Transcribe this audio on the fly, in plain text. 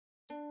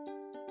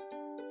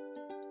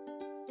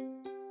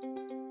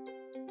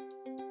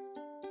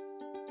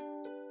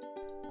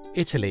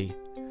Italy,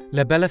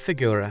 la bella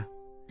figura.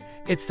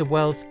 It's the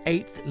world's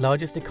 8th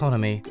largest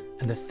economy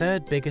and the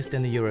 3rd biggest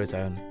in the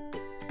Eurozone.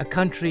 A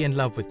country in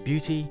love with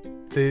beauty,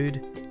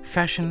 food,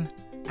 fashion,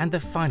 and the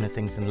finer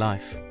things in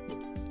life.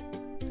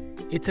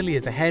 Italy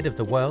is ahead of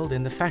the world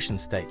in the fashion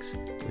stakes,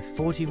 with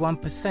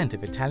 41%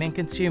 of Italian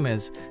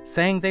consumers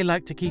saying they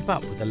like to keep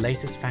up with the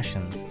latest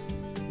fashions,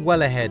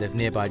 well ahead of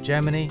nearby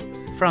Germany,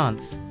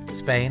 France,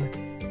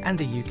 Spain, and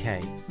the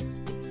UK.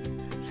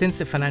 Since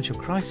the financial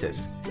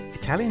crisis,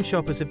 Italian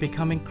shoppers have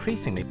become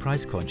increasingly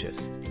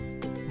price-conscious.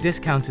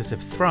 Discounters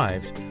have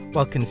thrived,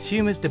 while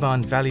consumers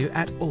demand value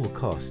at all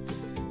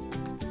costs.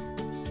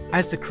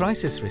 As the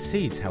crisis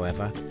recedes,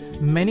 however,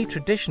 many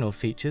traditional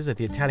features of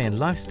the Italian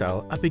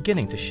lifestyle are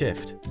beginning to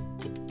shift.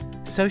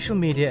 Social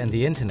media and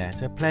the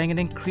internet are playing an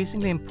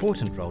increasingly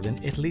important role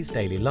in Italy's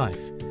daily life,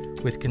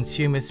 with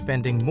consumers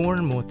spending more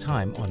and more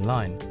time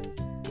online.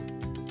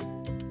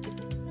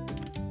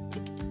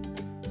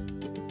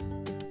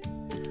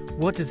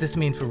 What does this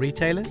mean for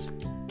retailers?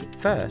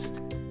 First,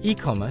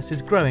 e-commerce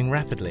is growing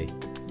rapidly.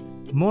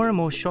 More and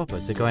more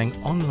shoppers are going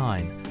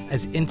online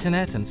as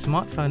internet and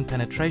smartphone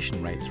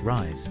penetration rates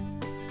rise,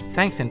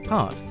 thanks in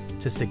part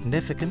to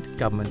significant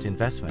government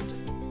investment.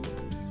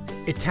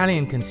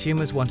 Italian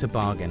consumers want a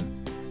bargain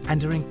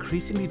and are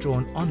increasingly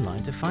drawn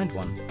online to find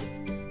one.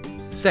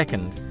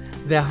 Second,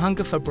 their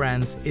hunger for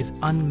brands is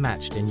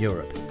unmatched in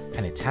Europe,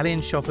 and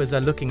Italian shoppers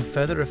are looking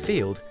further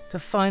afield to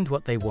find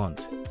what they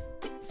want.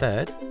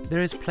 Third,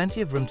 there is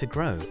plenty of room to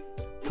grow,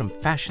 from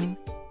fashion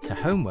to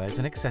homewares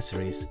and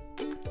accessories.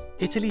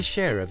 Italy's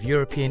share of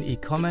European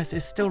e-commerce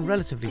is still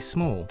relatively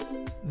small.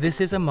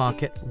 This is a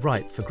market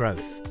ripe for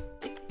growth.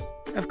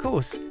 Of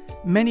course,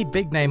 many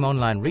big-name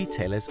online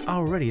retailers are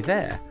already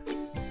there.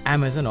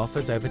 Amazon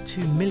offers over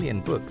 2 million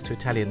books to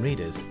Italian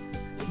readers.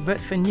 But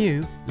for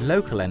new,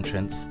 local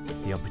entrants,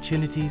 the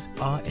opportunities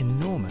are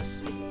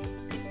enormous.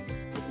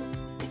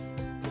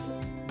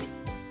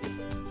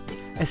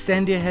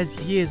 Asendia has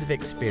years of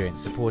experience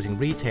supporting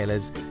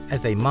retailers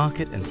as they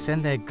market and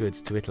send their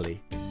goods to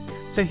Italy.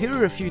 So here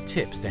are a few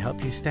tips to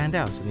help you stand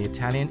out in the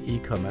Italian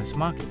e-commerce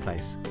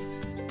marketplace.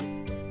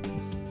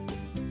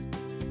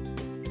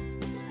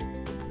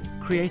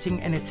 Creating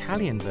an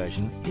Italian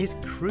version is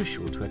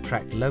crucial to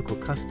attract local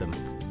custom,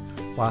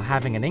 while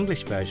having an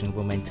English version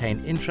will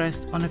maintain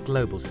interest on a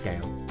global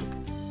scale.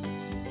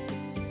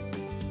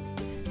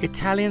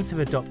 Italians have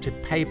adopted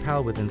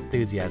PayPal with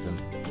enthusiasm,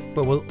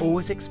 but will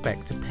always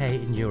expect to pay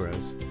in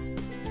euros.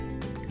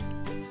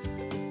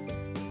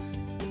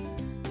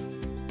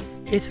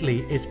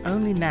 Italy is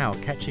only now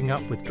catching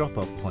up with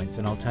drop-off points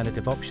and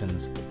alternative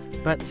options,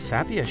 but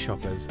savvier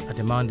shoppers are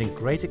demanding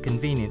greater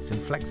convenience and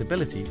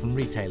flexibility from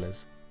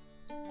retailers.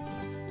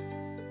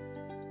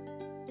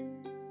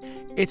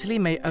 Italy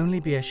may only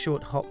be a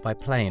short hop by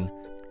plane,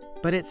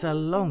 but it's a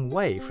long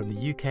way from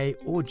the UK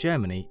or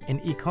Germany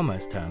in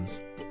e-commerce terms.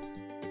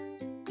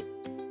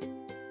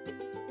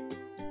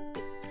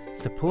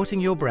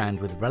 Supporting your brand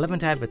with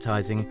relevant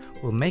advertising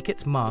will make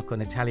its mark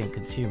on Italian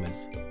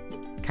consumers.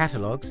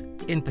 Catalogues,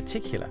 in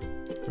particular,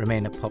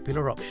 remain a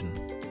popular option.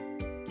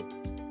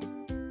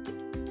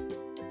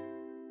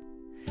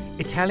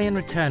 Italian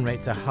return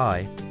rates are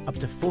high, up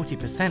to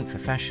 40% for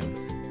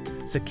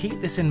fashion, so keep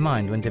this in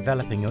mind when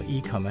developing your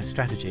e-commerce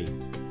strategy.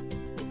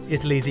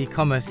 Italy's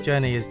e-commerce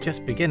journey is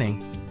just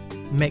beginning.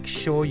 Make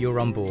sure you're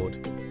on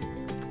board.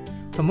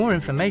 For more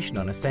information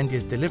on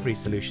Asendia's delivery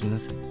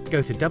solutions,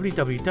 go to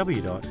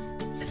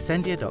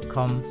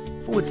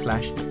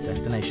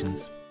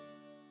www.asendia.com/destinations.